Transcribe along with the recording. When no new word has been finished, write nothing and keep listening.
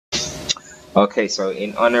Okay, so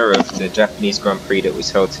in honor of the Japanese Grand Prix that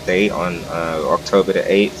was held today on October the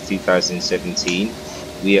 8th, 2017,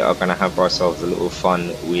 we are going to have ourselves a little fun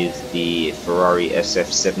with the Ferrari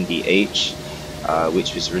SF70H,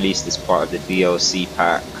 which was released as part of the DLC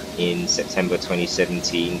pack in September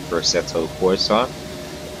 2017 for Assetto Corsa.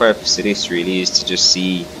 The purpose of this really is to just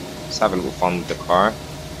have a little fun with the car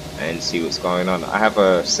and see what's going on. I have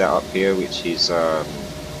a setup here which is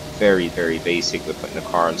very basic. We're putting the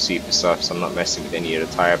car on super soft, so I'm not messing with any of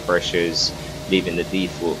the tire pressures, leaving the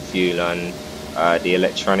default fuel on. The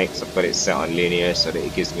electronics, I've got it set on linear so that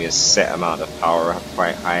it gives me a set amount of power. I have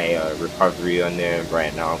quite high recovery on there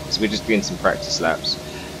right now because we're just doing some practice laps.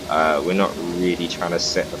 We're not really trying to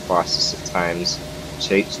set the fastest of times.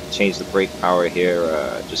 Change the brake power here,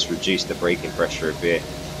 just reduce the braking pressure a bit,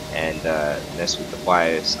 and mess with the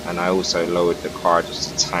bias. And I also lowered the car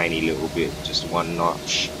just a tiny little bit, just one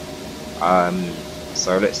notch.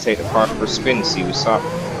 So let's take the car for a spin, see what's up.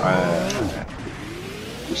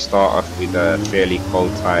 We start off with fairly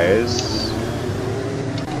cold tires,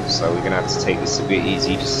 so we're gonna have to take this a bit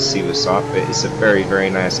easy just to see what's up. But it's a very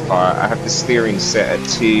nice car. I have the steering set at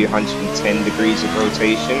 210 degrees of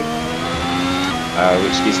rotation,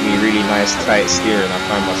 which gives me really nice tight steering. I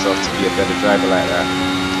find myself to be a better driver like that.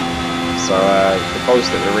 So the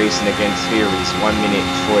post that we're racing against here is 1 minute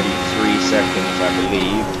 43 seconds, I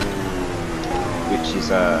believe, which is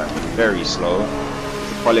very slow.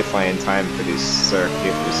 The qualifying time for this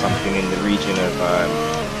circuit was something in the region of,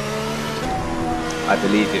 I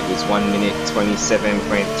believe it was 1 minute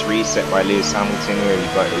 27.3 set by Lewis Hamilton, where he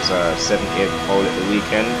got his 70th pole at the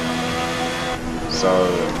weekend. So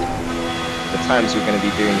the times we're going to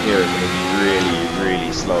be doing here are going to be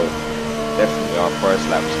really slow. Definitely our first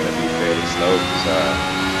lap is going to be fairly slow because I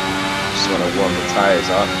just want to warm the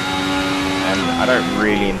tyres up. And I don't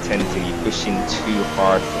really intend to be pushing too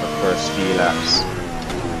hard for the first few laps.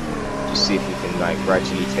 Just see if we can like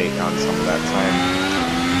gradually take down some of that time.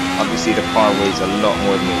 Obviously the car weighs a lot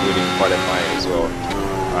more than it would in qualifying as well,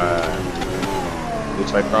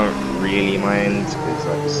 which I don't really mind because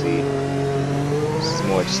obviously it's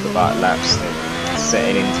more just about laps than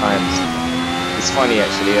setting in times. It's funny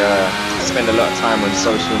actually, I spend a lot of time on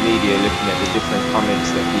social media looking at the different comments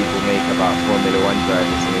that people make about Formula 1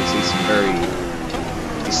 drivers, and they say some very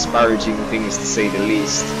disparaging things, to say the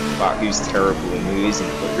least, about who's terrible and who isn't.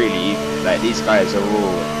 But really, like, these guys are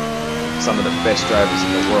all some of the best drivers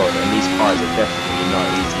in the world, and these cars are definitely not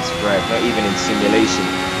easy to drive, not even in simulation.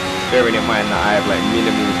 Bearing in mind that I have like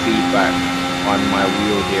minimal feedback on my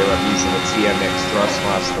wheel here, I'm using a TMX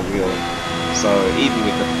Thrustmaster wheel. So even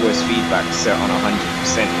with the force feedback set on 100%,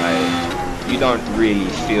 like, you don't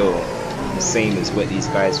really feel the same as what these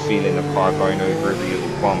guys feel in the car going over every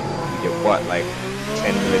little bump with your butt like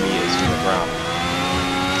 10 millimeters from the ground.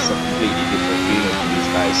 It's a completely different feeling for these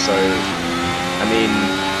guys. So, I mean,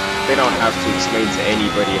 they don't have to explain to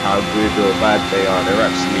anybody how good or bad they are.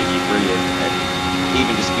 They're absolutely brilliant. And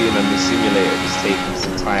even just being on the simulator, just taking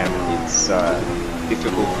some time, it's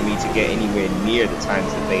difficult for me to get anywhere near the times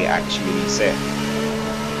that they actually set.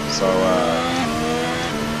 So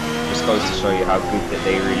just goes to show you how good that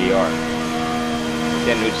they really are.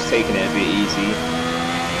 Again, we're just taking it a bit easy,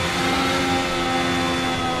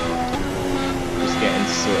 just getting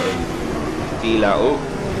to sort of feel out. Oh,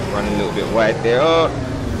 running a little bit wide there. Oh,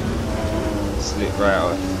 slip right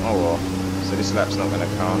off. Oh well, so this lap's not going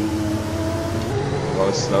to count. Go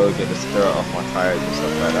slow, get the dirt off my tires and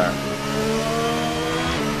stuff like that.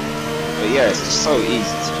 But yeah, it's just so easy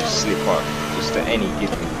to just slip up, just at any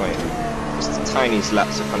given point. Just the tiniest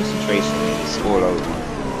lapse of concentration and it's all over.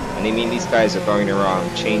 And I mean, these guys are going around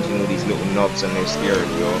changing all these little knobs on their steering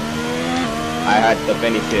wheel. I had the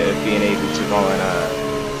benefit of being able to go on a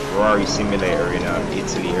Ferrari simulator in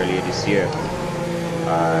Italy earlier this year,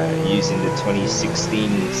 using the 2016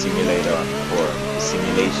 simulator for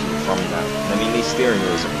simulation from that. And I mean, these steering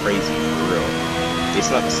wheels are crazy for real. It's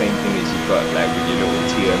not the same thing as you've got like with your little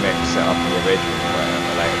TMX set up in your bedroom or whatever.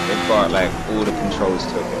 Like, they've got like all the controls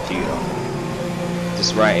to a computer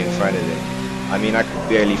just right in front of them. I mean, I could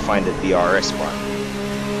barely find a DRS one.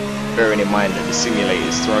 Bearing in mind that the simulator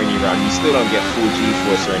is throwing you around, you still don't get full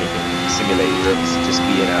G-force or anything from the simulator. You're just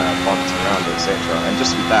being bumped around, etc. And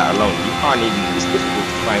just with that alone, you can't even, it's difficult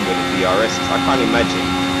to find where the DRS is. I can't imagine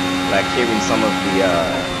like hearing some of the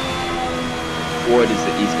orders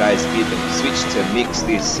that these guys give them, switch to mix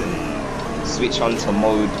this and switch onto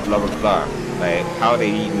mode blah blah blah. Like, how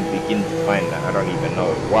they even begin to find that, I don't even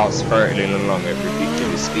know, whilst hurtling along at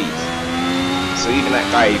ridiculous speeds. So even that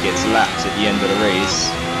guy who gets lapped at the end of the race,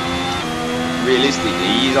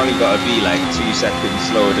 realistically, he's only got to be like 2 seconds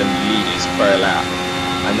slower than the leaders per lap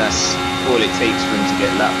and that's all it takes for him to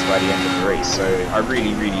get lapped by the end of the race. So I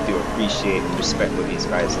really do appreciate and respect what these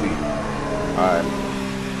guys do. I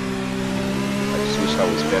just wish I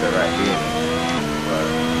was better at doing it, but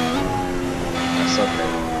that's okay.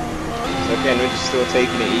 So again, we're just still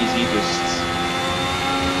taking it easy, just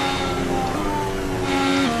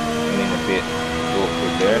getting a bit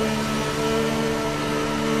awkward there.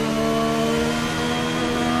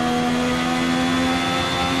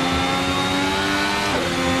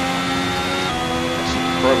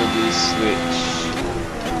 Probably switch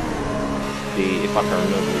the, if I can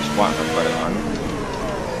remember which button I've got it on.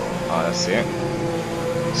 Oh, that's it.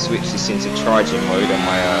 Switch this into charging mode on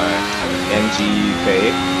my MG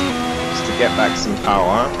UK just to get back some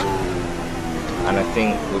power. And I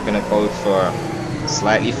think we're gonna go for a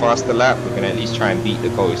slightly faster lap. We're gonna at least try and beat the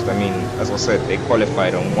Ghost. I mean, as I said, they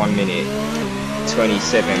qualified on 1 minute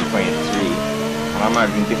 27.3. I'm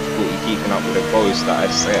having difficulty keeping up with the Ghost that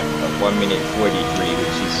I've set at 1 minute 43,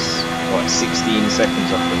 which is what, 16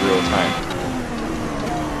 seconds off the real time.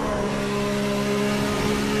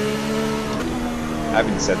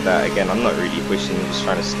 Having said that, again, I'm not really pushing, I'm just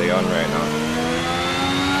trying to stay on right now.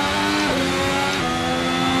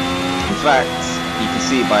 In fact, you can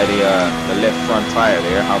see by the left front tire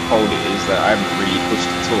there how cold it is that I haven't really pushed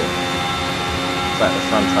at all. In fact, the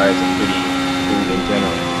front tires are pretty cool in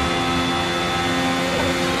general.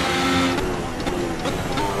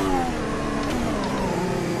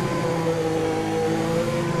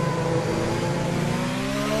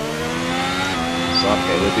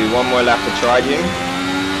 Okay, we'll do one more lap of charging.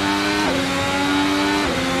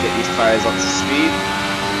 Get these tires up to speed.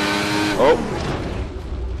 Oh,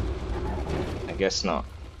 I guess not.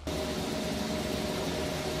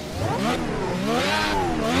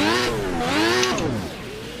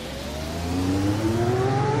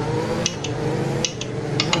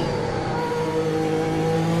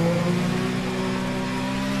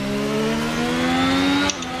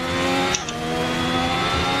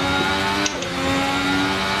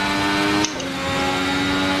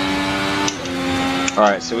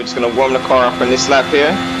 Alright, so we're just going to warm the car up on this lap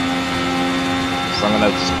here. So I'm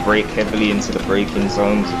going to just brake heavily into the braking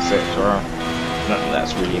zones, etc. Not that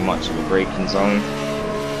that's really much of a braking zone.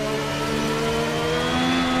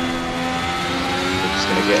 We're just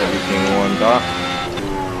going to get everything warmed up.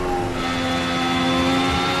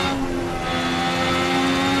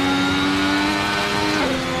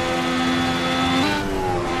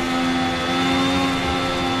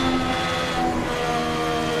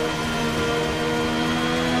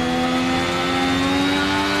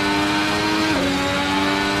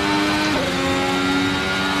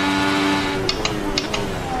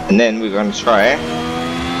 And then we're going to try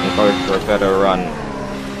and go for a better run.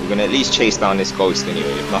 We're going to at least chase down this Ghost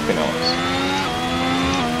anyway, if nothing else.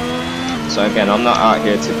 So again, I'm not out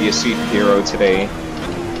here to be a superhero today.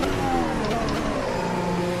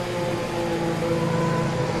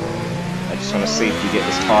 I just want to safely get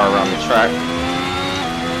this car around the track.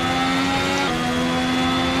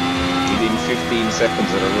 Within 15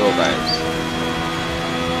 seconds of the real guys.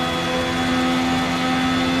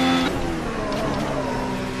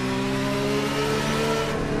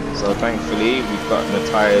 So thankfully we've gotten the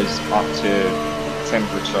tyres up to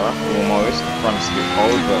temperature almost. The front's a bit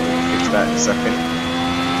cold, but we'll fix that in a second.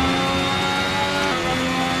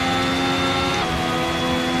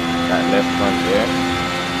 That left front there.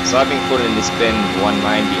 So I've been calling this bend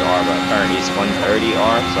 190R, but apparently it's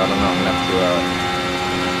 130R, so I don't know, I'm gonna have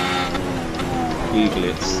to Google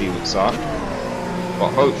it to see what's up.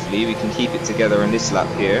 But hopefully we can keep it together on this lap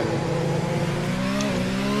here.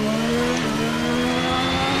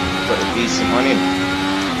 Got a decent one in,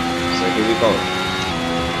 so here we go.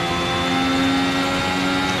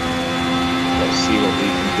 Let's see what we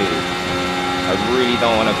can do. I really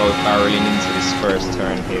don't want to go barreling into this first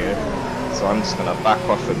turn here, so I'm just going to back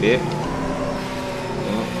off a bit.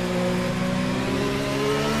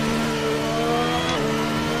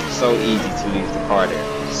 So easy to lose the car there,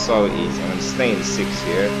 so easy. I'm going to stay in 6th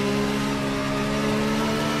here.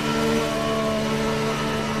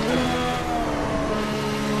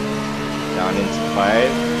 Down into 5,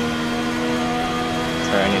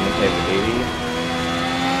 turning heavily.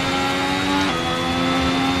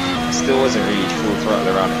 Still wasn't really full throttle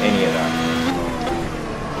around any of that.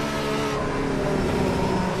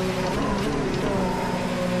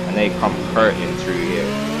 And they come hurtling through here.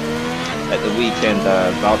 At the weekend,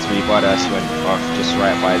 Valtteri Bottas went off just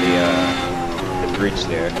right by the bridge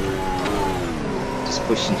there. Just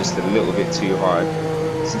pushing just a little bit too hard.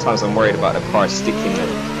 Sometimes I'm worried about the car sticking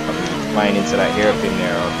and flying into that hairpin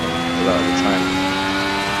there a lot of the time.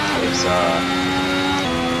 It's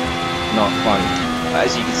not fun. But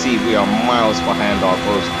as you can see, we are miles behind our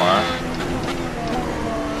ghost car,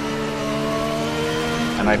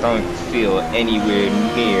 and I don't feel anywhere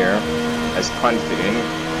near as confident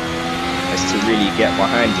as to really get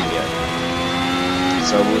behind him yet.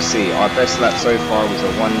 So we'll see. Our best lap so far was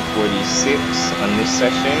a 146 on this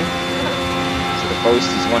session. So the Ghost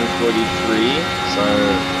is 143, so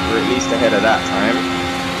we're at least ahead of that time.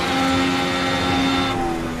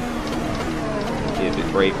 Be a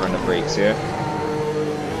bit braver on the brakes here.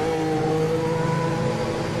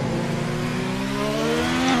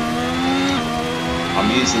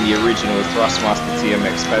 I'm using the original Thrustmaster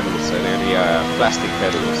TMX pedals, so they're the plastic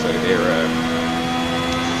pedals, so they're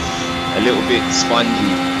a little bit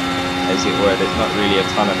spongy, as it were. There's not really a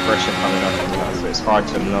ton of pressure coming off them now, so it's hard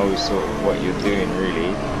to know sort of what you're doing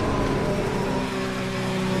really.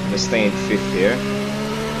 I'm gonna stay in 5th here.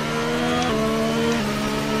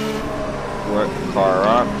 Work the car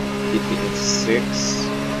up, dip it into 6th.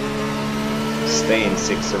 Stay in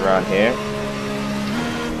 6th around here.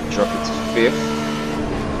 Drop it to 5th.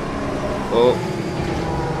 Oh,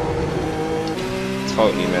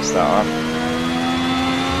 totally messed that up.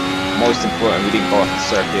 Most important, we didn't go off the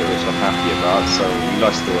circuit, which I'm happy about, so we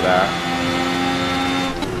lost all that.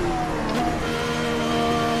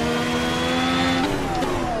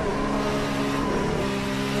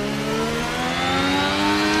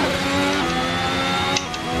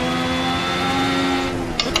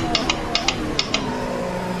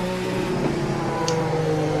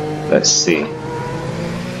 Let's see.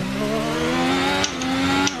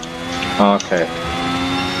 Okay.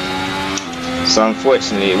 So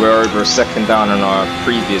unfortunately, we're over a second down on our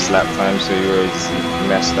previous lap time, so we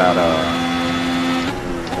messed that up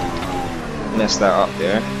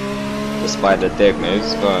there, just by the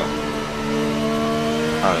deadness. But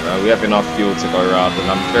I don't know. We have enough fuel to go around, and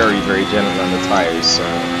I'm very, very gentle on the tires, so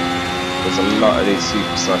there's a lot of these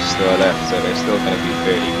superstars still left, so they're still going to be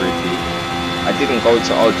fairly grippy. I didn't go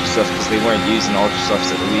to Ultra Soft because they weren't using Ultra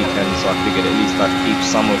Softs at the weekend, so I figured at least I'd keep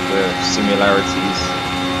some of the similarities.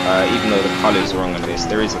 Even though the colours are wrong on this,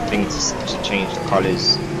 there is a thing to change the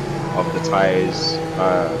colours of the tyres.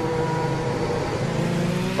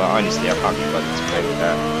 But honestly, I can't be bothered to play with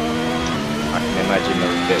that. I can imagine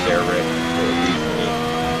they're red for a reason.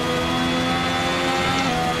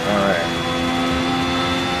 Alright.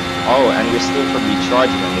 Oh, and we're still probably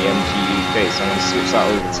charging on the MG UK, so I'm going to switch that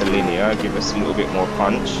over to linear, give us a little bit more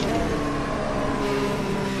punch.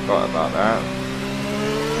 Forgot about that.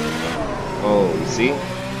 Oh, you see?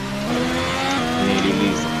 Nearly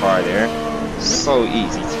lose the car there. So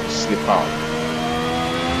easy to slip out.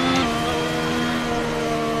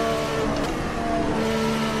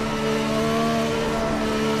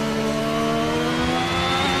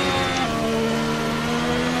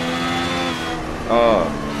 Oh.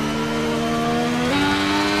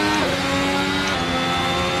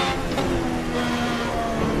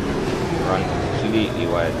 Run completely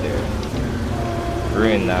wide there.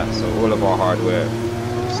 Ruined that, so all of our hard work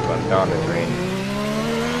just gone down the drain.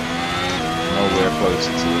 Nowhere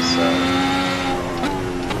closer to his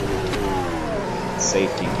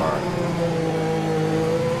safety car.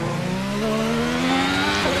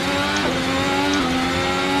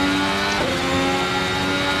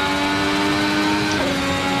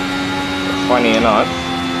 But funny enough,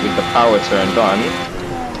 with the power turned on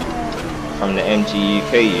from the MG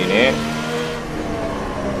UK unit,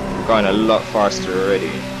 we're going a lot faster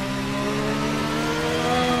already.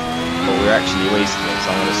 But we're actually wasting it, so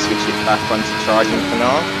I'm going to switch it back onto charging for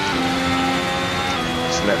now.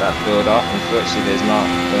 Just let that build up. Unfortunately, there's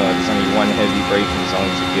only one heavy braking zone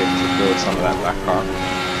to be able to build some of that back up.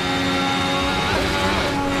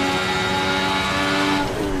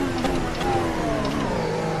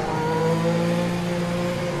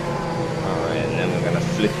 Alright, and then we're going to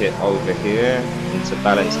flip it over here into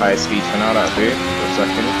balance high speed for now. That'll do for a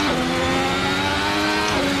second.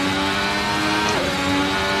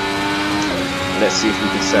 Let's see if we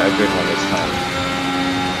can set a good one this time.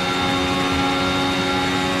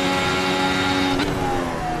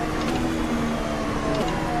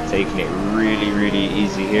 Taking it really, really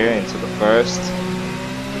easy here into the first.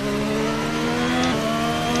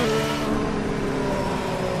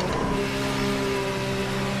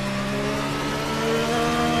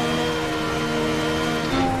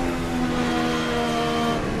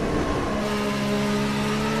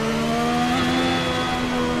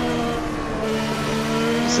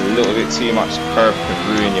 A little bit too much curve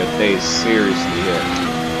can ruin your days seriously here.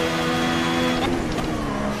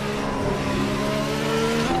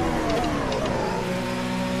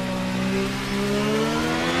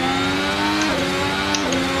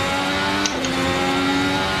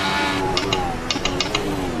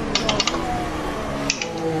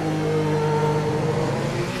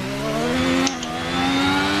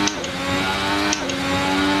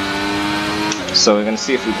 So we're going to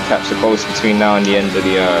see if we can catch the post between now and the end of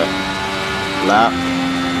the lap.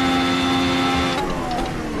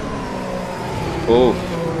 Oh,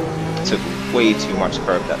 took way too much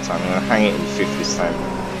curve that time. I'm going to hang it in 5th this time.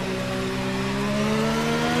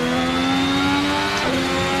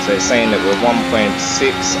 So it's saying that we're 1.6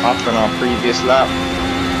 up on our previous lap.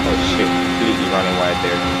 Oh shit, completely running wide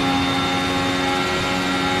there.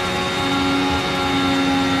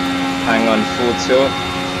 Hang on full tilt.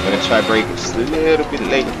 I'm going to try brake it just a little bit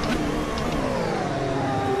late.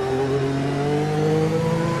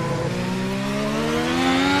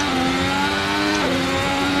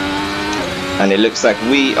 And it looks like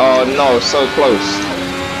we are, no, so close.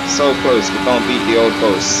 So close, but don't beat the old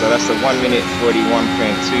ghost. So that's a 1 minute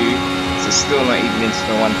 41.2. So still not even into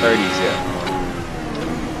the 130s yet.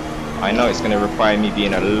 I know it's going to require me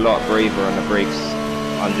being a lot braver on the brakes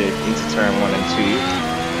into turn 1 and 2.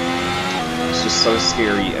 It's just so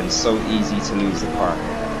scary and so easy to lose the car.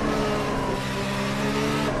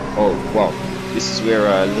 Oh well, this is where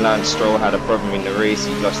Lance Stroll had a problem in the race.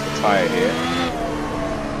 He lost the tyre here.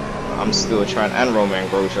 I'm still trying, and Romain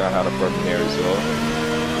Grosjean had a problem there as well.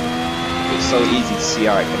 It's so easy to see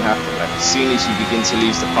how it can happen. Like as soon as you begin to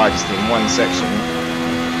lose the car just in one section,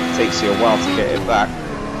 it takes you a while to get it back.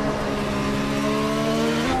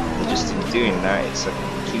 And just in doing that, it's a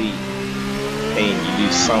complete pain. You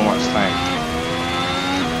lose so much time.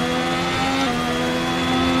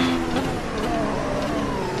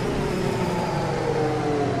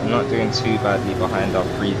 I'm not doing too badly behind our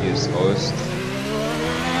previous host.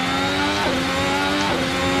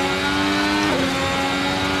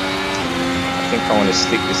 I think I want to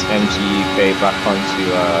stick this MG UK back onto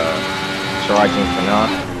charging for now.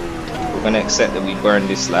 We're going to accept that we burned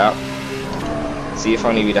this lap. See, if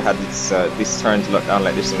only we'd have had this turn to lock down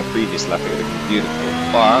like this in the previous lap, it would have been beautiful.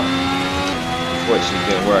 But unfortunately it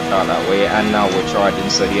didn't work out that way, and now we're charging,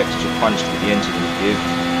 so the extra punch that the engine would give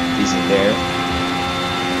isn't there.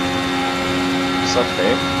 It's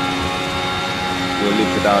okay. We'll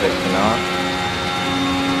live without it for now.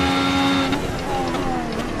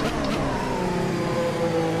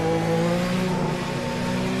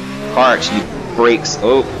 Car actually brakes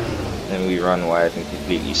up and we run wide and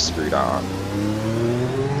completely screwed out.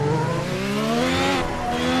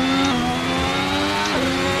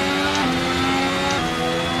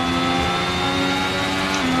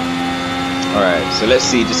 Alright, so let's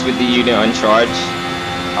see, just with the unit on charge,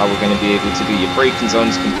 how we're going to be able to do. Your braking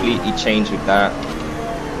zones completely change with that.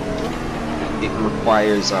 It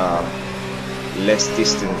requires less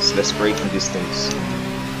distance, less braking distance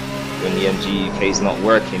when the MG UK is not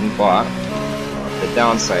working, but the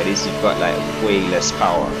downside is you've got like way less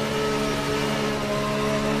power.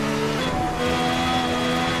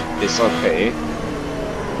 It's okay,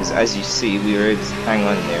 because as you see, we were able to hang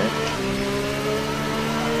on there.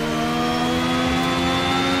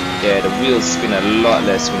 Yeah, the wheels spin a lot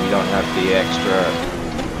less when you don't have the extra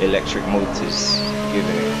electric motors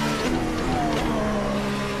giving it.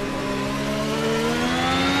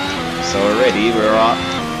 So already we're up.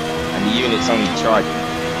 And the unit's only charging,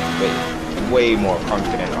 but way more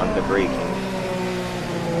confident on the braking.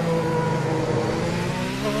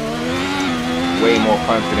 Way more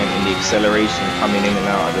confident in the acceleration coming in and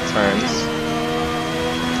out of the turns.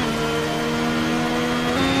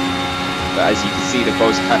 But as you can see, the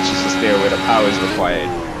ghost catches us there where the power is required.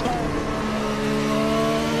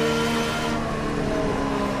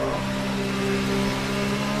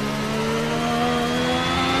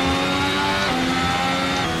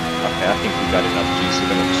 I think we got enough juice. We're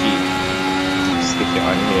gonna cheat. Stick it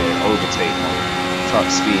on here, overtake mode, top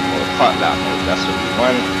speed mode, hot lap mode. That's what we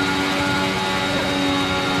want.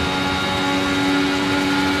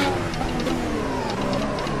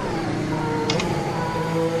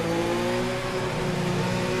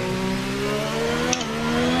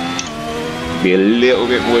 Be a little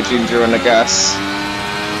bit more ginger on the gas.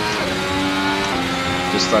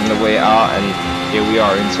 Just on the way out, and here we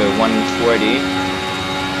are into 140.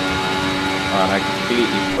 And I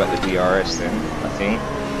completely forgot the DRS then, I think,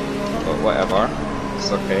 but whatever,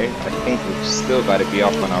 it's okay. I think we've still got to be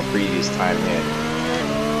up on our previous time here.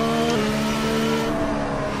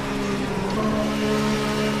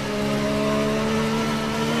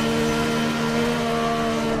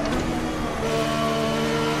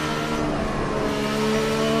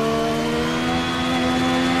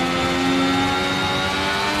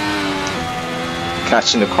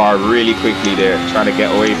 Catching the car really quickly there, trying to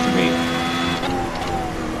get away from me.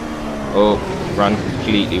 Oh, run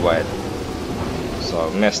completely wide. So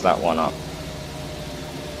I messed that one up.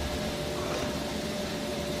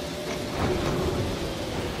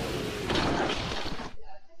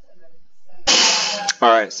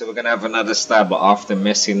 Alright, so we're going to have another stab after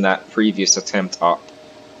messing that previous attempt up.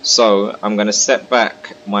 So I'm going to set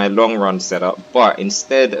back my long run setup, but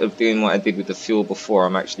instead of doing what I did with the fuel before,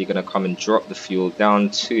 I'm actually going to come and drop the fuel down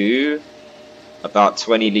to about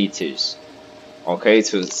 20 liters. Okay,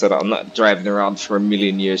 so that I'm not driving around for a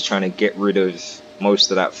million years trying to get rid of most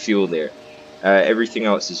of that fuel there. Everything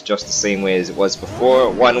else is just the same way as it was before.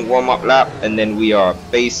 One warm-up lap, and then we are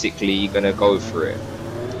basically going to go for it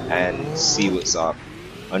and see what's up.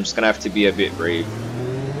 I'm just going to have to be a bit brave.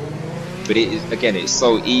 But it is, again, it's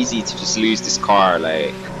so easy to just lose this car,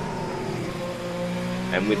 like.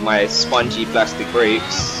 And with my spongy plastic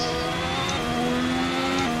brakes,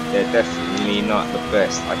 they're definitely not the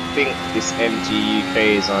best. I think this MG UK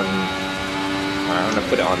is on. Alright, I'm going to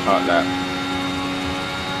put it on hot lap.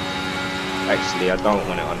 Actually, I don't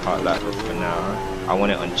want it on hot lap for now. I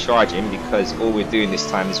want it on charging because all we're doing this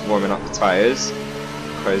time is warming up the tyres.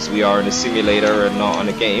 Because we are in a simulator and not on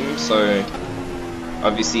a game, so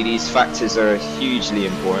obviously these factors are hugely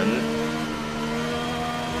important.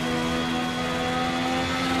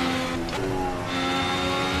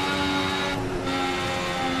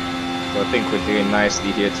 So I think we're doing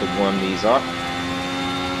nicely here to warm these up.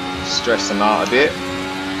 Stress them out a bit.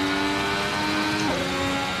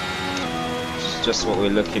 Which is just what we're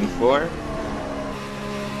looking for.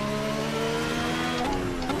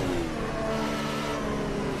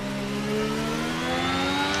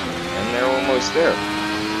 They're almost there.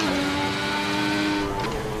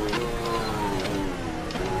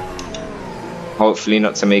 Hopefully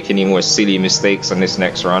not to make any more silly mistakes on this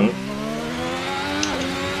next run.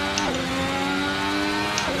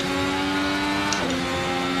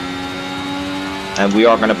 And we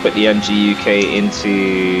are going to put the MG UK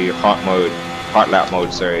into hot lap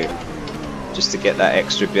mode, sorry, just to get that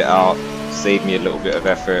extra bit out, save me a little bit of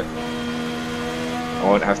effort. I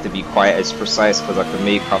won't have to be quite as precise because I can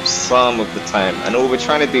make up some of the time. And all we're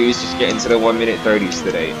trying to do is just get into the 1:30s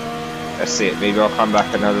today. That's it. Maybe I'll come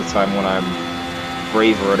back another time when I'm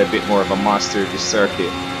braver and a bit more of a master of the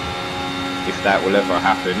circuit, if that will ever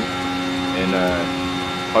happen. And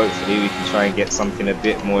hopefully we can try and get something a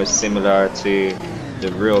bit more similar to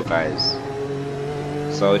the real guys.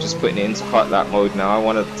 So just putting it into hot lap mode now.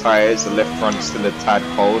 One of the tyres, the left front's still a tad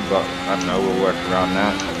cold, but I don't know, we'll work around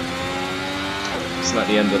that. It's not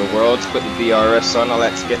the end of the world. Put the DRS on. I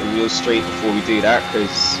like to get the wheels straight before we do that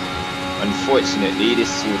because unfortunately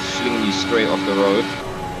this will fling you straight off the road.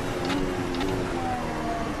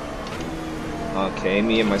 Okay,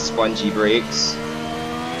 me and my spongy brakes.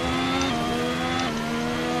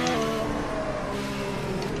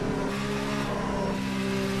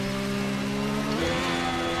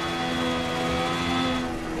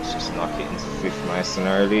 Let's just knock it into fifth nice and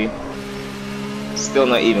early. Still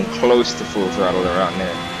not even close to full throttle around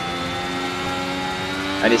there.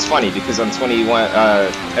 And it's funny because on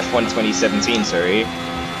F1 2017, sorry,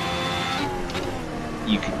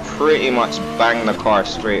 you could pretty much bang the car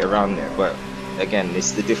straight around there. But again,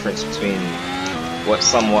 it's the difference between what's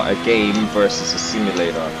somewhat a game versus a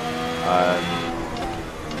simulator.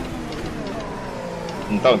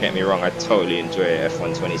 And don't get me wrong, I totally enjoy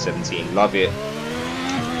F1 2017. Love it.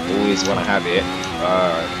 Always want to have it.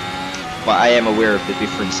 But I am aware of the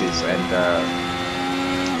differences, and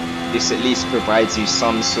this at least provides you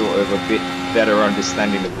some sort of a bit better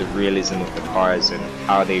understanding of the realism of the cars and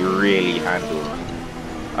how they really handle.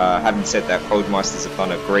 Having said that, Codemasters have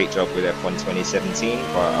done a great job with F1 2017,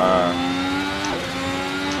 but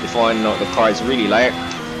if I want to know what the car is really like,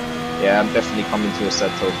 yeah, I'm definitely coming to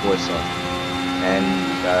Assetto Corsa, and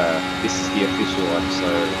this is the official one, so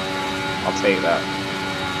I'll take that.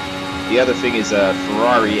 The other thing is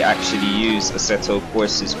Ferrari actually use Assetto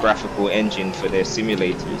Corsa's graphical engine for their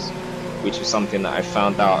simulators, which was something that I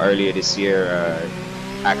found out earlier this year,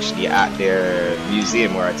 actually at their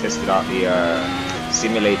museum where I tested out the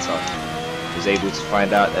simulator. I was able to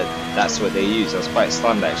find out that that's what they use. I was quite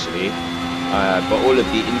stunned actually. But all of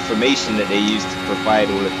the information that they use to provide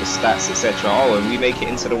all of the stats, etc. Oh, and we make it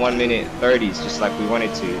into the 1:30s just like we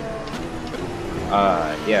wanted to.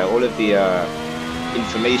 Yeah, all of the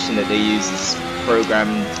information that they use is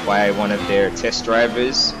programmed by one of their test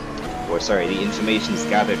drivers, or sorry, the information is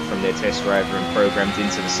gathered from their test driver and programmed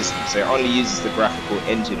into the system, so it only uses the graphical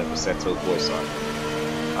engine of Assetto Corsa.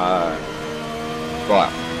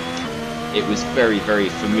 But it was very, very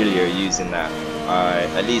familiar using that,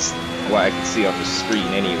 at least what I could see on the screen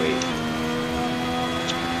anyway.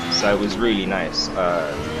 So it was really nice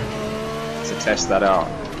to test that out.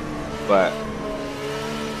 But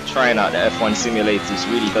trying out the F1 simulators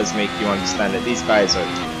really does make you understand that these guys are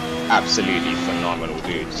absolutely phenomenal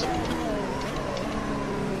dudes.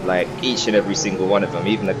 like each and every single one of them.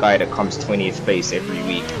 Even the guy that comes 20th place every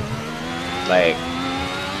week, like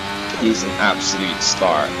he's an absolute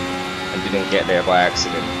star and didn't get there by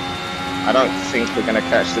accident. I don't think we're gonna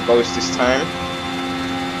catch the ghost this time.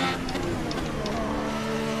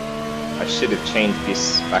 I should have changed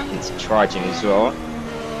this back into charging as well.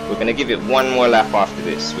 We're gonna give it one more lap after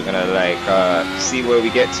this. We're gonna like see where we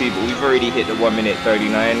get to, but we've already hit the 1 minute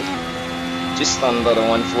 39, just under the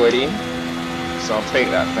 140. So I'll take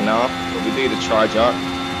that for now. But we do the charge up,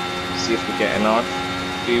 see if we get enough.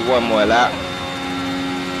 Do one more lap.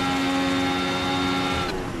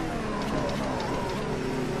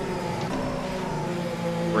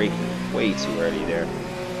 Braking way too early there.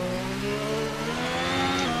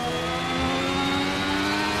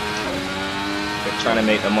 Trying to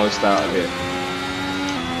make the most out of it.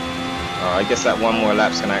 I guess that one more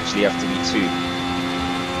lap's gonna actually have to be 2.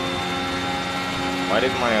 Why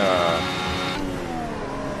did my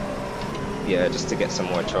yeah, just to get some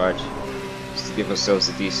more charge, just to give ourselves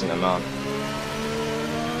a decent amount.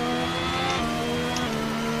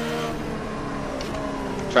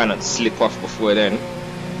 Try not to slip off before then.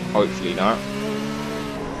 Hopefully not.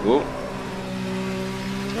 Whoa.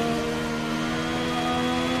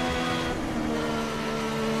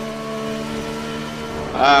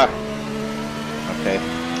 Okay.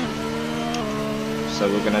 So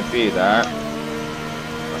we're gonna do that.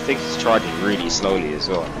 I think it's charging really slowly as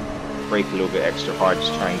well. Brake a little bit extra hard,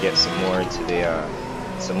 just try and get some more into the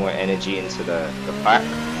some more energy into the pack.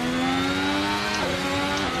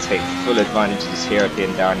 Take full advantage of this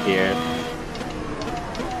hairpin down here.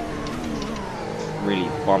 Really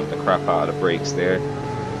bump the crap out of the brakes there.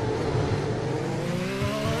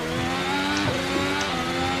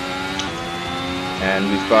 And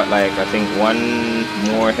we've got like, I think, one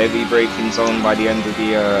more heavy braking zone by the end of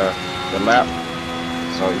the lap.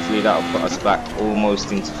 So hopefully that'll put us back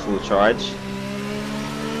almost into full charge.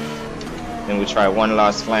 Then we'll try one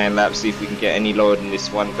last flying lap, see if we can get any load in this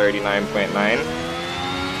 139.9.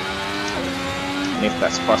 And if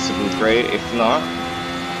that's possible, great. If not,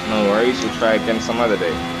 no worries, we'll try again some other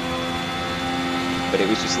day. But it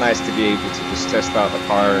was just nice to be able to just test out the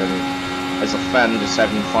car, and as a fan, just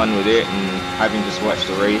having fun with it, and having just watched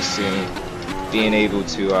the race and being able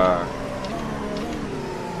to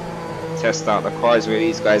test out the cars where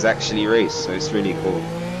these guys actually race. So it's really cool.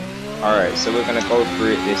 Alright, so we're gonna go for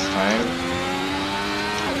it this time.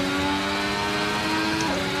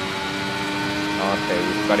 Okay,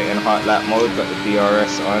 we've got it in hot lap mode, got the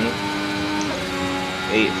DRS on.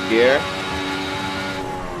 8th gear.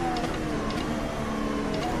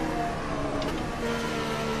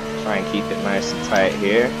 Try and keep it nice and tight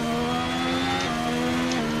here.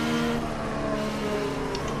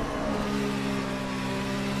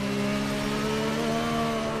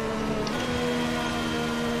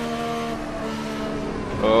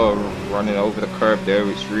 Oh, running over the curb there,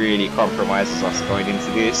 which really compromises us going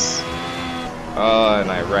into this. Oh, and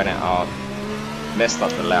I ran it out. Messed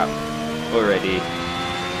up the lap already.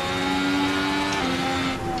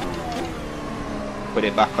 Put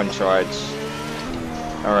it back on charge.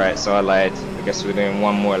 Alright, so I lied. I guess we're doing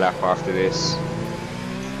one more lap after this.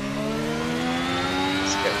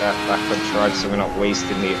 Let's get that back on charge so we're not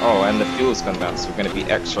wasting the... Oh, and the fuel's gone down, so we're going to be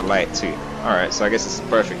extra light too. Alright, so I guess it's the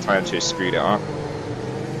perfect time to screw it up.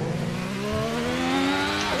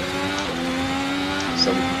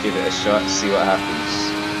 So we can give it a shot, see what happens.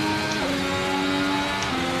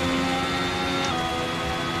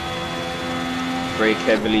 Brake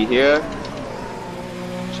heavily here.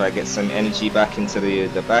 Try to get some energy back into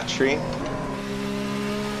the battery.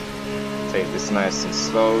 Take this nice and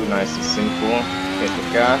slow, nice and simple. Hit the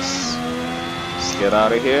gas. Just get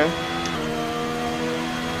out of here.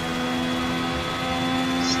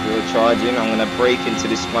 Still charging. I'm gonna brake into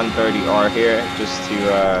this 130R here just to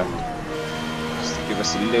give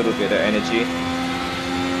us a little bit of energy.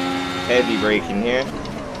 Heavy braking here.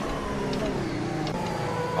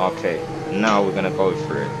 Okay, now we're gonna go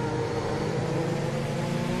for it.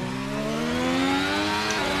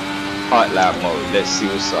 Hot lap mode, let's see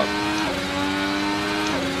what's up.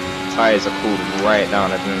 Tires are cooled right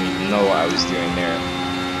down, I didn't even know what I was doing there.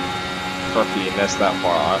 Probably messed that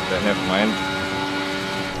part up, but never mind.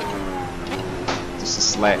 Just a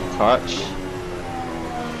slight touch.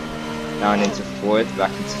 Down into 4th,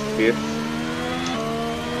 back into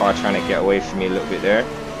 5th. Car trying to get away from me a little bit there.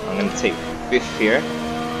 I'm going to take 5th here.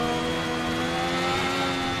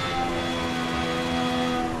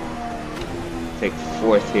 Take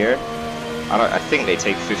 4th here. I think they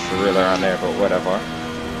take 5th for real around there, but whatever.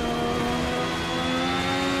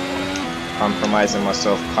 Compromising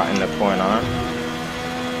myself, cutting the corner.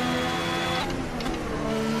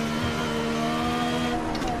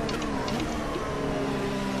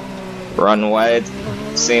 run wide.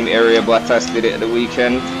 Same area Bottas did it at the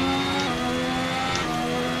weekend.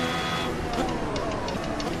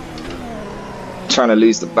 Trying to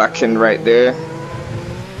lose the back end right there.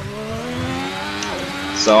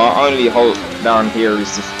 So our only hope down here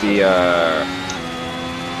is if the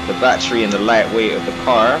battery and the lightweight of the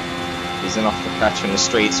car is enough to catch in the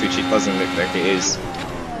straights, which it doesn't look like it is.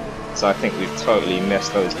 So I think we've totally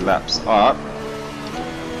messed those laps up.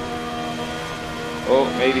 Oh,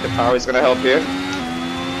 maybe the power is going to help here.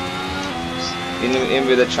 In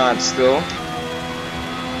with a chance still.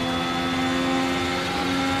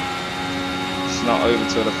 It's not over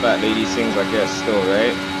till the fat lady sings, I guess, still,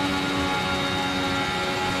 right?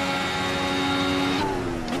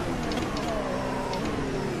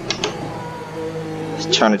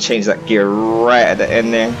 Just trying to change that gear right at the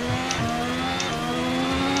end there.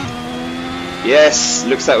 Yes,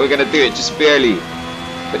 looks like we're going to do it just barely.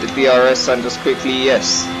 Put the DRS on just quickly,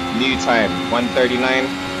 yes. New time,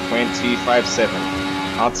 1:39.257.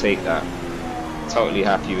 I'll take that. Totally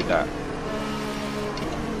happy with that.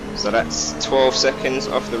 So that's 12 seconds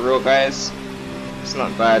off the road, guys. It's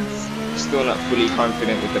not bad. Still not fully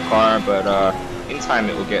confident with the car, but in time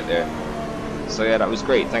it will get there. So yeah, that was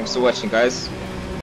great. Thanks for watching, guys.